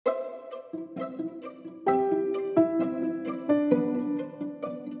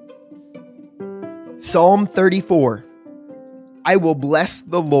Psalm 34. I will bless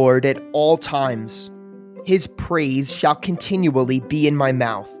the Lord at all times. His praise shall continually be in my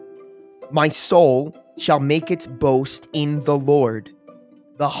mouth. My soul shall make its boast in the Lord.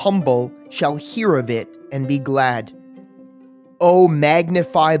 The humble shall hear of it and be glad. O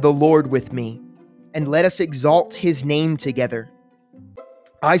magnify the Lord with me, and let us exalt his name together.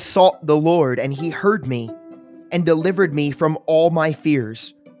 I sought the Lord, and he heard me, and delivered me from all my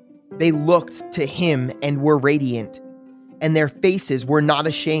fears. They looked to him and were radiant, and their faces were not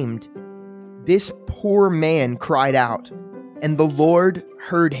ashamed. This poor man cried out, and the Lord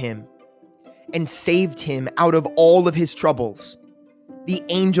heard him, and saved him out of all of his troubles. The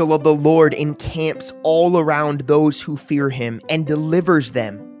angel of the Lord encamps all around those who fear him, and delivers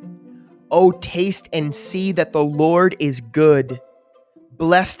them. O taste and see that the Lord is good.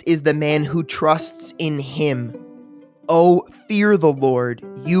 Blessed is the man who trusts in him. O fear the Lord,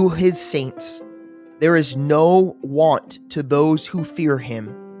 you his saints. There is no want to those who fear him.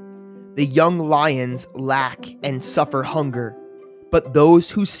 The young lions lack and suffer hunger, but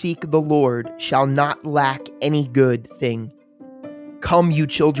those who seek the Lord shall not lack any good thing. Come, you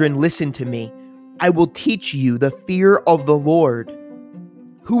children, listen to me. I will teach you the fear of the Lord.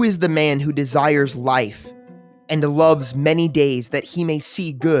 Who is the man who desires life and loves many days that he may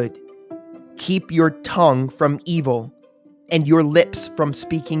see good? Keep your tongue from evil and your lips from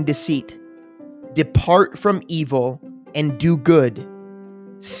speaking deceit. Depart from evil and do good.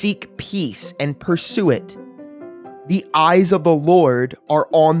 Seek peace and pursue it. The eyes of the Lord are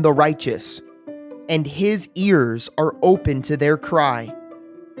on the righteous, and his ears are open to their cry.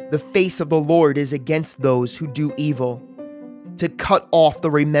 The face of the Lord is against those who do evil, to cut off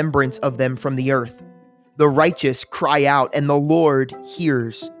the remembrance of them from the earth. The righteous cry out, and the Lord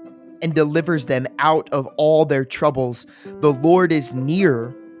hears, and delivers them out of all their troubles. The Lord is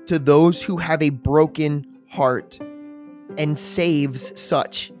near to those who have a broken heart, and saves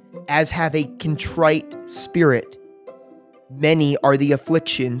such as have a contrite spirit. Many are the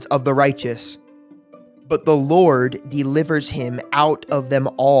afflictions of the righteous, but the Lord delivers him out of them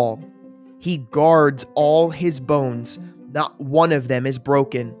all. He guards all his bones, not one of them is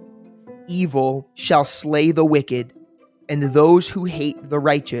broken. Evil shall slay the wicked, and those who hate the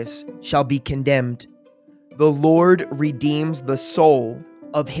righteous shall be condemned. The Lord redeems the soul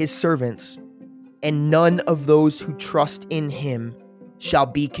of his servants, and none of those who trust in him shall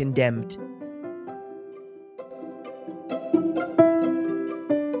be condemned.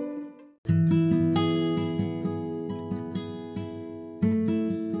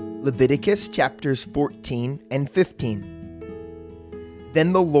 Leviticus chapters 14 and 15.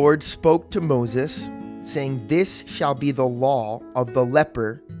 Then the Lord spoke to Moses, saying, This shall be the law of the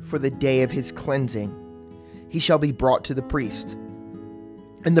leper for the day of his cleansing. He shall be brought to the priest.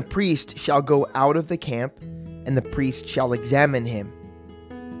 And the priest shall go out of the camp, and the priest shall examine him.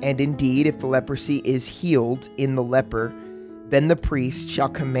 And indeed, if the leprosy is healed in the leper, then the priest shall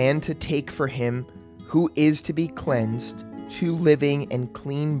command to take for him who is to be cleansed 2 living and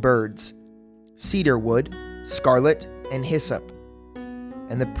clean birds, cedar wood, scarlet, and hyssop.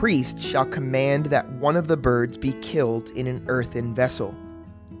 And the priest shall command that one of the birds be killed in an earthen vessel,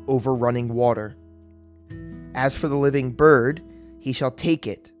 over running water. As for the living bird, he shall take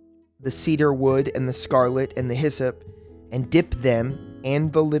it, the cedar wood and the scarlet and the hyssop, and dip them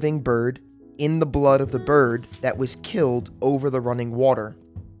and the living bird in the blood of the bird that was killed over the running water.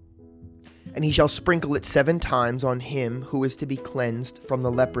 And he shall sprinkle it 7 times on him who is to be cleansed from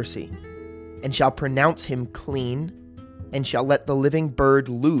the leprosy, and shall pronounce him clean, and shall let the living bird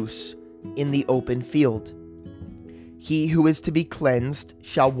loose in the open field. He who is to be cleansed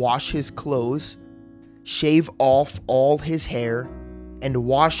shall wash his clothes, shave off all his hair, and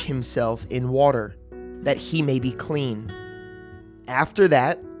wash himself in water, that he may be clean. After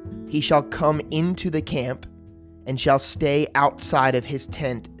that, he shall come into the camp, and shall stay outside of his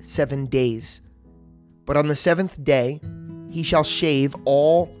tent 7 days. But on the 7th day, he shall shave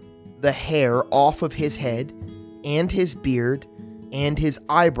all the hair off of his head, and his beard, and his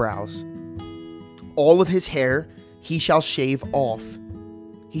eyebrows. All of his hair he shall shave off.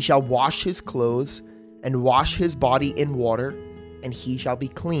 He shall wash his clothes, and wash his body in water, and he shall be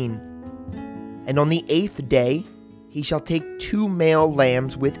clean. And on the 8th day he shall take 2 male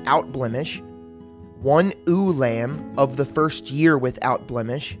lambs without blemish, 1 ewe lamb of the first year without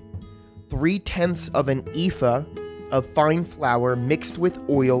blemish, 3/10 of an ephah of fine flour mixed with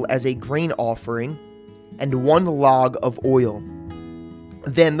oil as a grain offering, and 1 log of oil.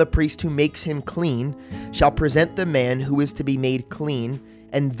 Then the priest who makes him clean shall present the man who is to be made clean,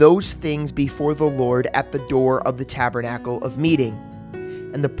 and those things before the Lord at the door of the tabernacle of meeting.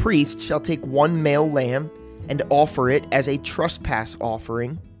 And the priest shall take one male lamb, and offer it as a trespass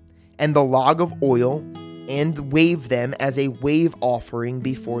offering, and the log of oil, and wave them as a wave offering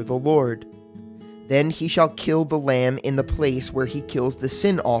before the Lord. Then he shall kill the lamb in the place where he kills the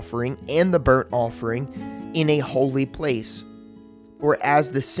sin offering and the burnt offering in a holy place. For as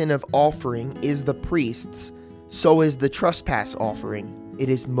the sin of offering is the priest's, so is the trespass offering. It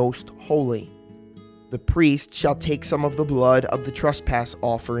is most holy. The priest shall take some of the blood of the trespass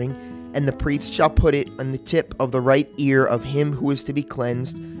offering, and the priest shall put it on the tip of the right ear of him who is to be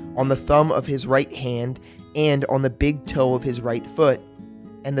cleansed, on the thumb of his right hand, and on the big toe of his right foot.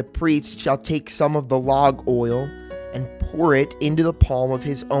 And the priest shall take some of the log oil, and pour it into the palm of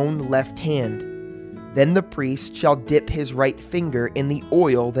his own left hand. Then the priest shall dip his right finger in the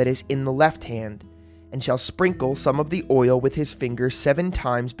oil that is in the left hand, and shall sprinkle some of the oil with his finger 7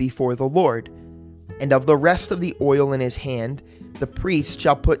 times before the Lord. And of the rest of the oil in his hand, the priest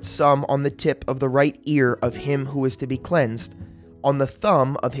shall put some on the tip of the right ear of him who is to be cleansed, on the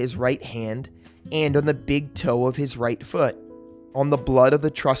thumb of his right hand, and on the big toe of his right foot, on the blood of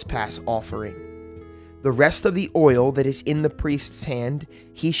the trespass offering. The rest of the oil that is in the priest's hand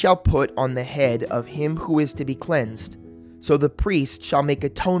he shall put on the head of him who is to be cleansed. So the priest shall make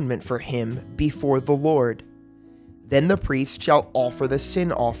atonement for him before the Lord. Then the priest shall offer the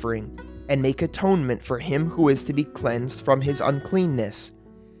sin offering, and make atonement for him who is to be cleansed from his uncleanness.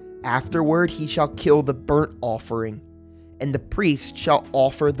 Afterward he shall kill the burnt offering, and the priest shall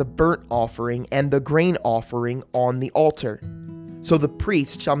offer the burnt offering and the grain offering on the altar. So the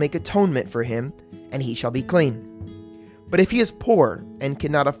priest shall make atonement for him, and he shall be clean. But if he is poor and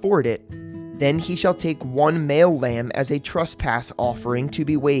cannot afford it, then he shall take one male lamb as a trespass offering to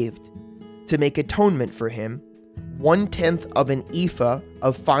be waved, to make atonement for him, 1/10 of an ephah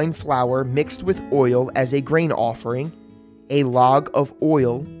of fine flour mixed with oil as a grain offering, a log of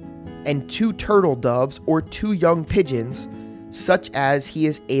oil, and 2 turtle doves or 2 young pigeons, such as he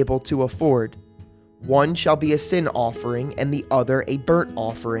is able to afford. One shall be a sin offering, and the other a burnt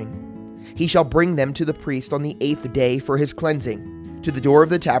offering. He shall bring them to the priest on the 8th day for his cleansing, to the door of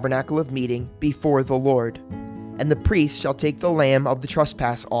the tabernacle of meeting before the Lord. And the priest shall take the lamb of the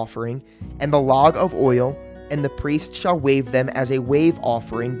trespass offering, and the log of oil, and the priest shall wave them as a wave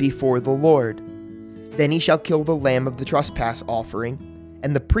offering before the Lord. Then he shall kill the lamb of the trespass offering,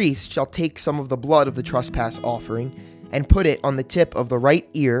 and the priest shall take some of the blood of the trespass offering, and put it on the tip of the right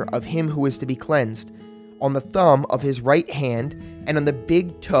ear of him who is to be cleansed, on the thumb of his right hand, and on the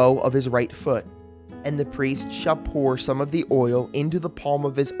big toe of his right foot. And the priest shall pour some of the oil into the palm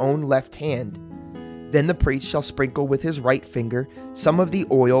of his own left hand. Then the priest shall sprinkle with his right finger some of the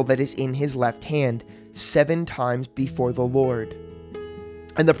oil that is in his left hand 7 times before the Lord.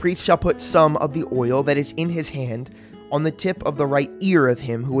 And the priest shall put some of the oil that is in his hand on the tip of the right ear of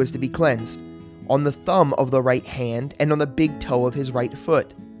him who is to be cleansed, on the thumb of the right hand, and on the big toe of his right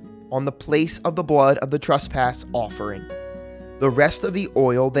foot, on the place of the blood of the trespass offering. The rest of the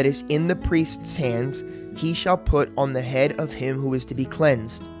oil that is in the priest's hands he shall put on the head of him who is to be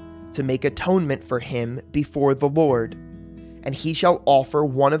cleansed, to make atonement for him before the Lord. And he shall offer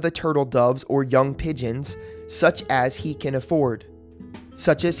one of the turtle doves or young pigeons, such as he can afford,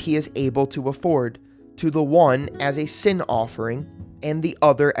 such as he is able to afford, to the one as a sin offering, and the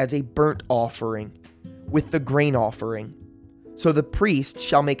other as a burnt offering, with the grain offering. So the priest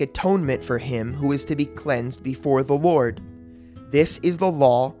shall make atonement for him who is to be cleansed before the Lord. This is the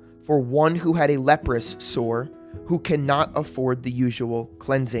law for one who had a leprous sore, who cannot afford the usual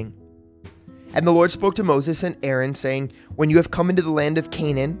cleansing. And the Lord spoke to Moses and Aaron, saying, When you have come into the land of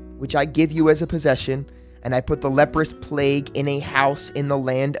Canaan, which I give you as a possession, and I put the leprous plague in a house in the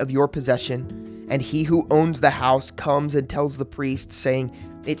land of your possession, and he who owns the house comes and tells the priest, saying,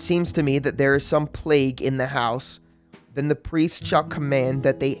 It seems to me that there is some plague in the house, then the priest shall command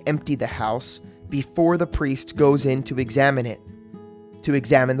that they empty the house before the priest goes in to examine it, to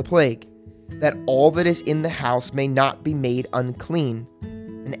examine the plague, that all that is in the house may not be made unclean.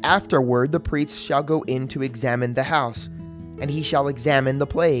 And afterward the priest shall go in to examine the house, and he shall examine the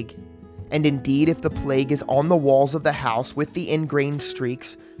plague. And indeed, if the plague is on the walls of the house with the ingrained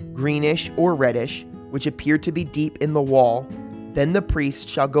streaks, greenish or reddish, which appear to be deep in the wall, then the priest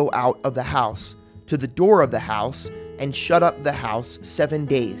shall go out of the house, to the door of the house, and shut up the house 7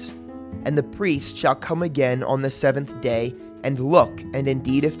 days. And the priest shall come again on the 7th day, and look, and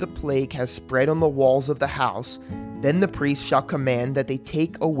indeed if the plague has spread on the walls of the house, then the priest shall command that they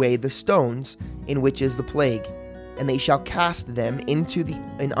take away the stones in which is the plague, and they shall cast them into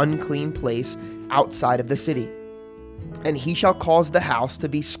an unclean place outside of the city. And he shall cause the house to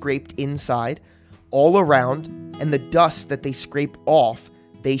be scraped inside, all around, and the dust that they scrape off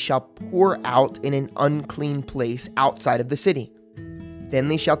they shall pour out in an unclean place outside of the city. Then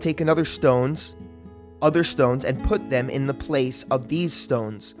they shall take other stones, and put them in the place of these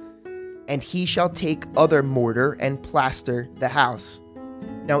stones. And he shall take other mortar and plaster the house.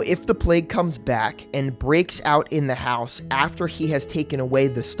 Now if the plague comes back and breaks out in the house after he has taken away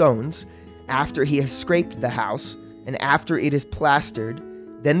the stones, after he has scraped the house, and after it is plastered,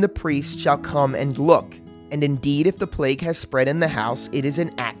 then the priest shall come and look. And indeed, if the plague has spread in the house, it is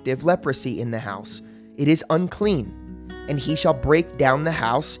an active leprosy in the house. It is unclean. And he shall break down the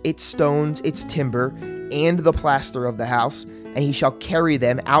house, its stones, its timber, and the plaster of the house, and he shall carry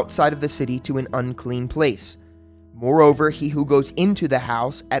them outside of the city to an unclean place. Moreover, he who goes into the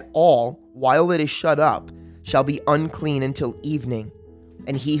house at all while it is shut up shall be unclean until evening.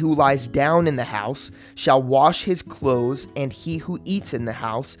 And he who lies down in the house shall wash his clothes, and he who eats in the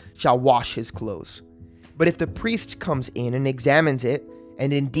house shall wash his clothes. But if the priest comes in and examines it,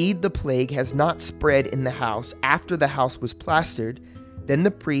 and indeed the plague has not spread in the house after the house was plastered, then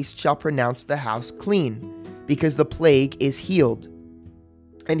the priest shall pronounce the house clean, because the plague is healed.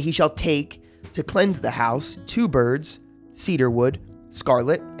 And he shall take, to cleanse the house, 2 birds, cedar wood,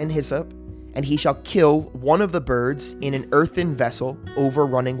 scarlet, and hyssop, and he shall kill one of the birds in an earthen vessel over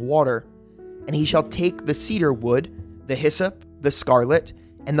running water. And he shall take the cedar wood, the hyssop, the scarlet,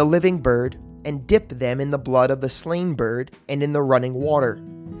 and the living bird, and dip them in the blood of the slain bird and in the running water,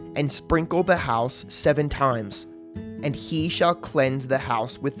 and sprinkle the house 7 times. And he shall cleanse the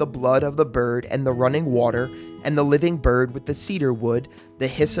house with the blood of the bird and the running water, and the living bird with the cedar wood, the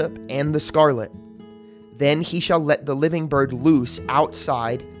hyssop, and the scarlet. Then he shall let the living bird loose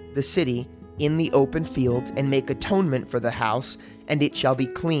outside the city in the open field, and make atonement for the house, and it shall be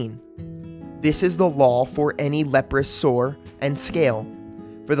clean. This is the law for any leprous sore and scale,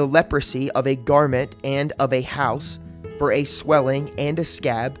 for the leprosy of a garment and of a house, for a swelling and a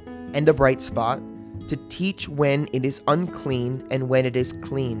scab and a bright spot, to teach when it is unclean and when it is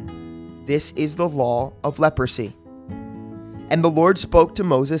clean. This is the law of leprosy. And the Lord spoke to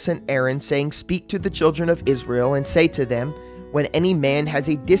Moses and Aaron, saying, Speak to the children of Israel, and say to them, When any man has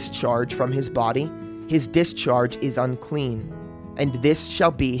a discharge from his body, his discharge is unclean, and this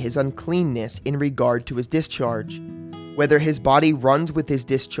shall be his uncleanness in regard to his discharge. Whether his body runs with his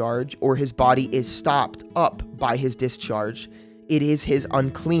discharge, or his body is stopped up by his discharge, it is his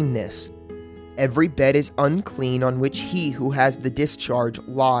uncleanness. Every bed is unclean on which he who has the discharge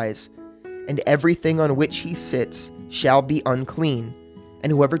lies, and everything on which he sits shall be unclean.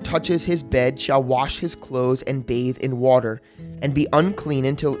 And whoever touches his bed shall wash his clothes and bathe in water, and be unclean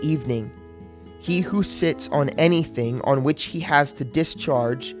until evening. He who sits on anything on which he has to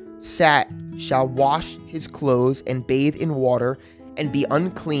discharge shall wash his clothes and bathe in water, and be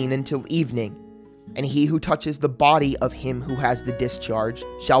unclean until evening. And he who touches the body of him who has the discharge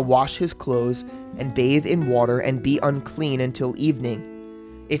shall wash his clothes and bathe in water, and be unclean until evening.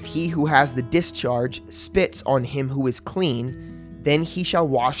 If he who has the discharge spits on him who is clean, then he shall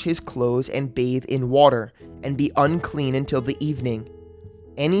wash his clothes and bathe in water, and be unclean until the evening.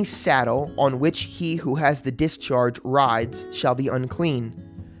 Any saddle on which he who has the discharge rides shall be unclean.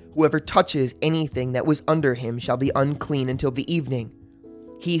 Whoever touches anything that was under him shall be unclean until the evening.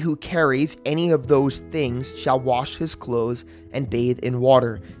 He who carries any of those things shall wash his clothes and bathe in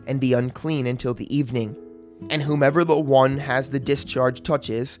water, and be unclean until the evening. And whomever the one has the discharge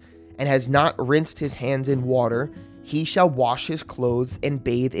touches, and has not rinsed his hands in water, he shall wash his clothes and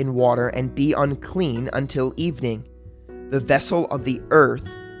bathe in water, and be unclean until evening. The vessel of the earth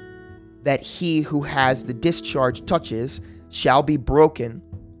that he who has the discharge touches shall be broken,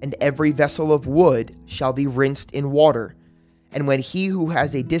 and every vessel of wood shall be rinsed in water. And when he who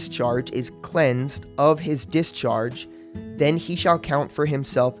has a discharge is cleansed of his discharge, then he shall count for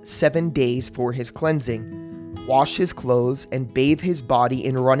himself 7 days for his cleansing, wash his clothes, and bathe his body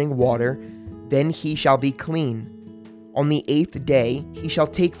in running water, then he shall be clean. On the 8th day he shall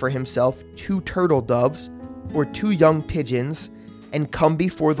take for himself 2 turtle doves, or 2 young pigeons, and come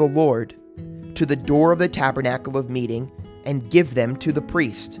before the Lord to the door of the tabernacle of meeting, and give them to the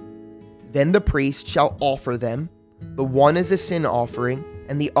priest. Then the priest shall offer them, the one as a sin offering,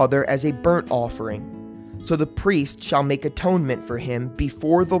 and the other as a burnt offering. So the priest shall make atonement for him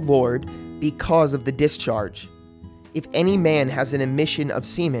before the Lord because of the discharge. If any man has an emission of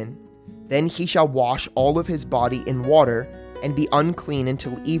semen, then he shall wash all of his body in water, and be unclean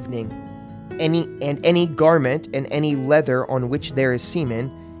until evening. Any garment and any leather on which there is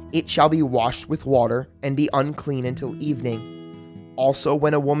semen, it shall be washed with water, and be unclean until evening. Also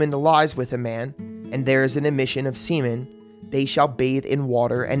when a woman lies with a man, and there is an emission of semen, they shall bathe in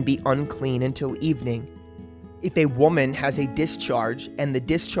water and be unclean until evening. If a woman has a discharge, and the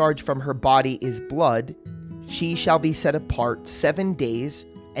discharge from her body is blood, she shall be set apart 7 days,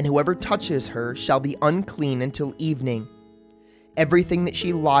 and whoever touches her shall be unclean until evening. Everything that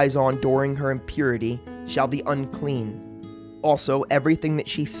she lies on during her impurity shall be unclean. Also, everything that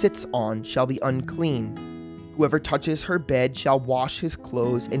she sits on shall be unclean. Whoever touches her bed shall wash his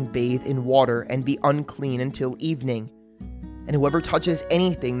clothes and bathe in water and be unclean until evening. And whoever touches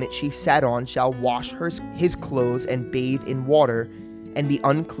anything that she sat on shall wash his clothes and bathe in water and be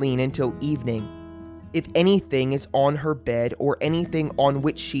unclean until evening. If anything is on her bed or anything on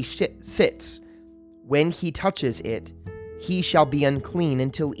which she sits, when he touches it, he shall be unclean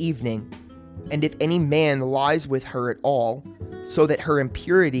until evening. And if any man lies with her at all, so that her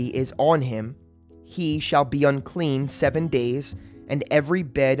impurity is on him, he shall be unclean 7 days, and every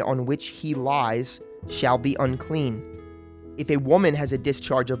bed on which he lies shall be unclean. If a woman has a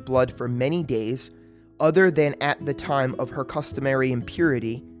discharge of blood for many days, other than at the time of her customary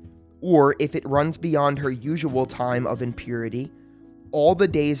impurity, or if it runs beyond her usual time of impurity, all the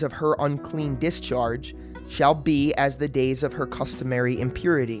days of her unclean discharge shall be as the days of her customary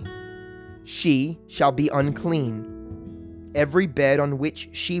impurity. She shall be unclean. Every bed on which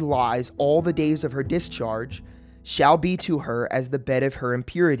she lies all the days of her discharge shall be to her as the bed of her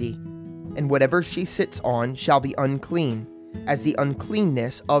impurity, and whatever she sits on shall be unclean, as the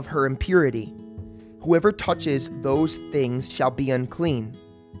uncleanness of her impurity. Whoever touches those things shall be unclean.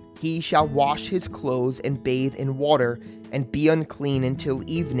 He shall wash his clothes and bathe in water and be unclean until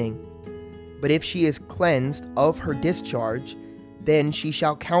evening. But if she is cleansed of her discharge, then she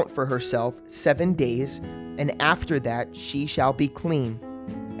shall count for herself 7 days, and after that she shall be clean.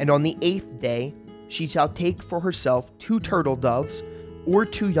 And on the 8th day she shall take for herself 2 turtle doves or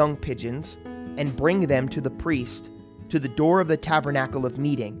 2 young pigeons, and bring them to the priest, to the door of the tabernacle of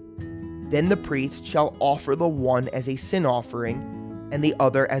meeting. Then the priest shall offer the one as a sin offering, and the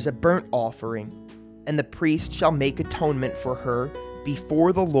other as a burnt offering. And the priest shall make atonement for her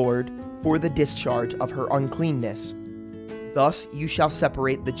before the Lord for the discharge of her uncleanness. Thus you shall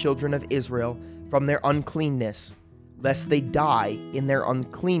separate the children of Israel from their uncleanness, lest they die in their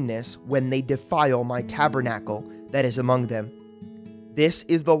uncleanness when they defile my tabernacle that is among them. This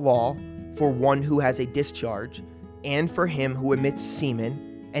is the law for one who has a discharge, and for him who emits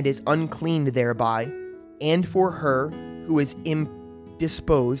semen, and is unclean thereby, and for her who is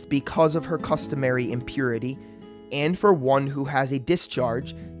indisposed because of her customary impurity, and for one who has a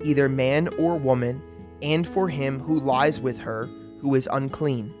discharge, either man or woman, and for him who lies with her, who is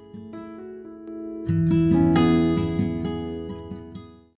unclean.